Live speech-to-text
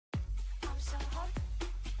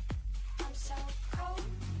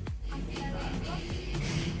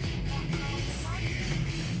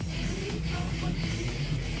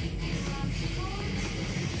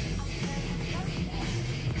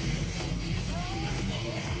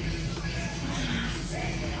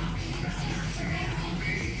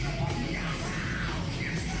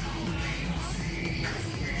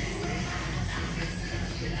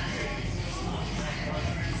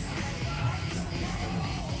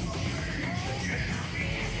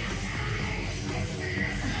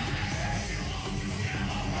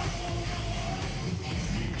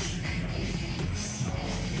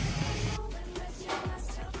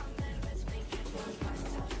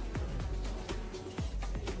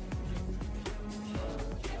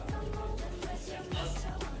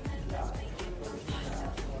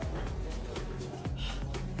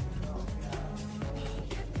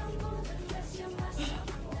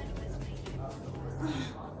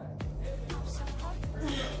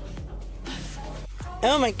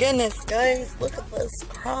Oh my goodness, guys, look at this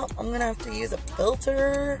crop. I'm gonna have to use a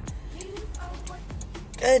filter.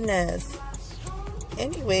 Goodness.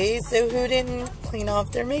 Anyway, so who didn't clean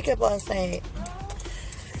off their makeup last night?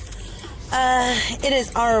 It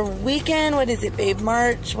is our weekend. What is it, babe?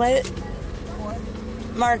 March 4th.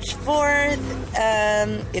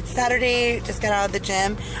 It's Saturday. Just got out of the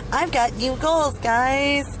gym. I've got new goals,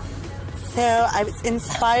 guys. So I was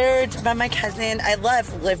inspired by my cousin. I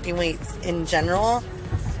love lifting weights in general,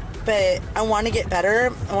 but I want to get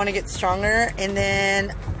better. I want to get stronger, and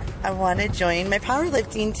then I want to join my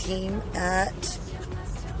powerlifting team at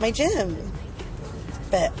my gym.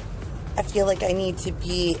 But I feel like I need to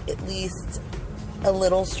be at least a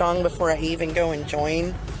little strong before I even go and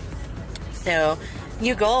join. So,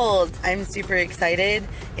 new goals. I'm super excited.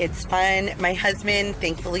 It's fun. My husband,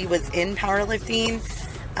 thankfully, was in powerlifting.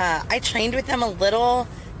 I trained with him a little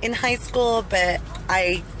in high school, but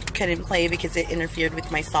I couldn't play because it interfered with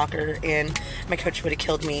my soccer, and my coach would have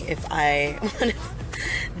killed me if I would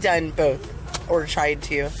have done both or tried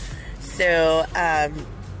to. So,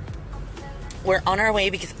 we're on our way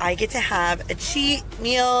because I get to have a cheat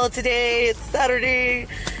meal today. It's Saturday.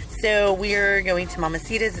 So we're going to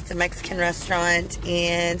Mamacita's. It's a Mexican restaurant,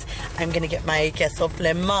 and I'm going to get my queso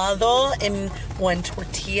flamado and one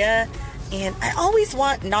tortilla. And I always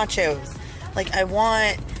want nachos. Like, I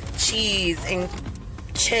want cheese and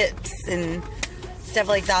chips and stuff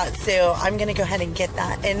like that. So I'm going to go ahead and get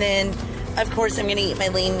that. And then, of course, I'm going to eat my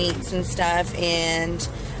lean meats and stuff and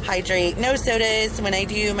hydrate. No sodas. When I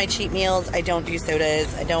do my cheat meals, I don't do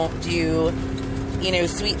sodas. I don't do, you know,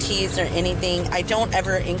 sweet teas or anything. I don't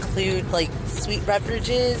ever include, like, sweet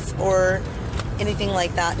beverages or anything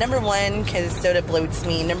like that. Number one, because soda bloats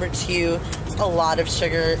me. Number two, it's a lot of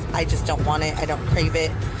sugar. I just don't want it. I don't crave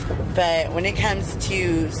it. But when it comes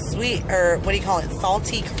to sweet, or what do you call it,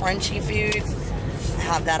 salty, crunchy foods, I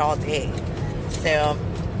have that all day. So,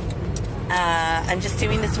 I'm just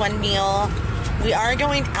doing this one meal. We are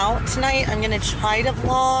going out tonight. I'm going to try to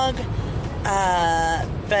vlog,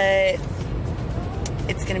 but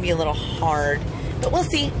it's going to be a little hard. But we'll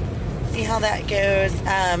see. See how that goes.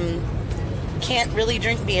 Can't really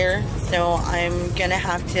drink beer, so I'm going to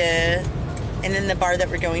have to, and then the bar that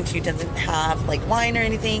we're going to doesn't have, like, wine or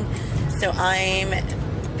anything, so I'm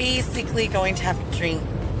basically going to have to drink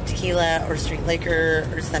tequila or straight liquor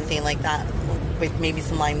or something like that with maybe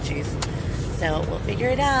some lime juice. So we'll figure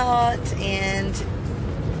it out, and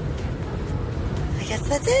I guess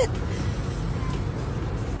that's it.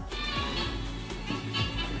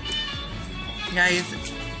 Guys,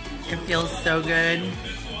 it feels so good.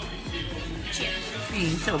 Cheers.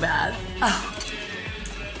 Being so bad. Oh.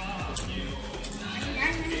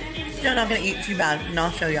 Still not gonna eat too bad, and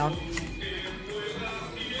I'll show y'all.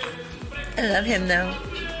 I love him though.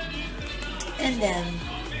 And then,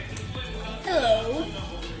 hello.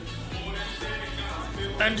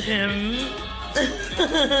 And him.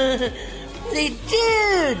 Say,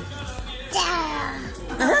 dude! Yeah!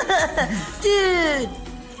 Dude!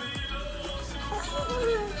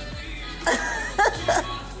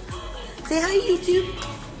 Say hi, YouTube.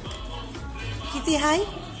 Can you say hi?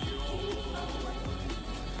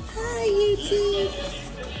 Hi, YouTube.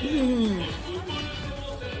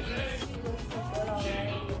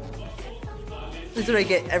 This is what I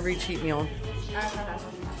get every cheat meal.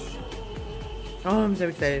 Oh, I'm so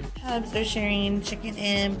excited. So sharing chicken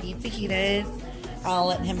and beef fajitas. I'll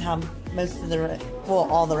let him have most of the, well,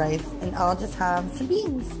 all the rice, and I'll just have some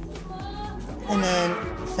beans. And then,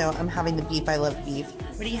 so I'm having the beef. I love beef.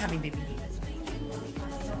 What are you having, baby?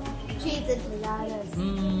 Cheese enchiladas.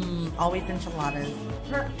 Mmm, always enchiladas.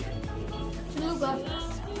 Chalupa.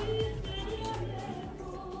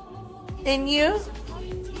 And you?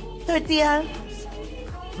 Tortilla?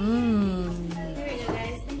 Mmm. Here we go,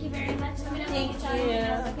 guys. Thank you very much. Thank you.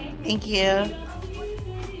 Thank you.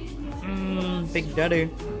 Mmm, Big Daddy.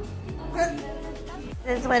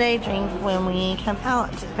 This is what I drink when we come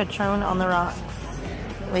out. Patron on the rocks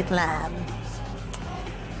with lime.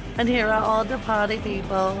 And here are all the party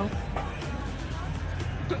people.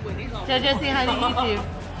 Jojo, say hi to YouTube.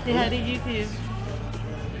 Say hi to YouTube.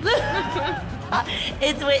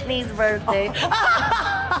 It's Whitney's birthday.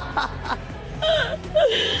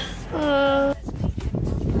 So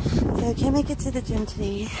I can't make it to the gym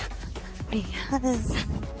today because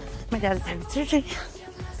my dad is having surgery.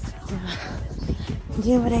 So I'm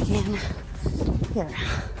doing what I can here.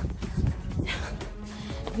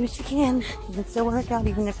 Do what you can. You can still work out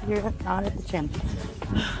even if you're not at the gym.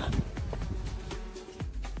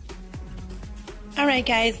 Alright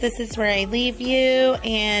guys, this is where I leave you,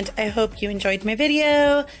 and I hope you enjoyed my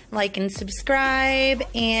video. Like and subscribe,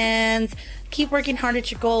 and Keep working hard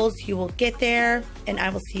at your goals. You will get there. And I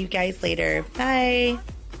will see you guys later. Bye.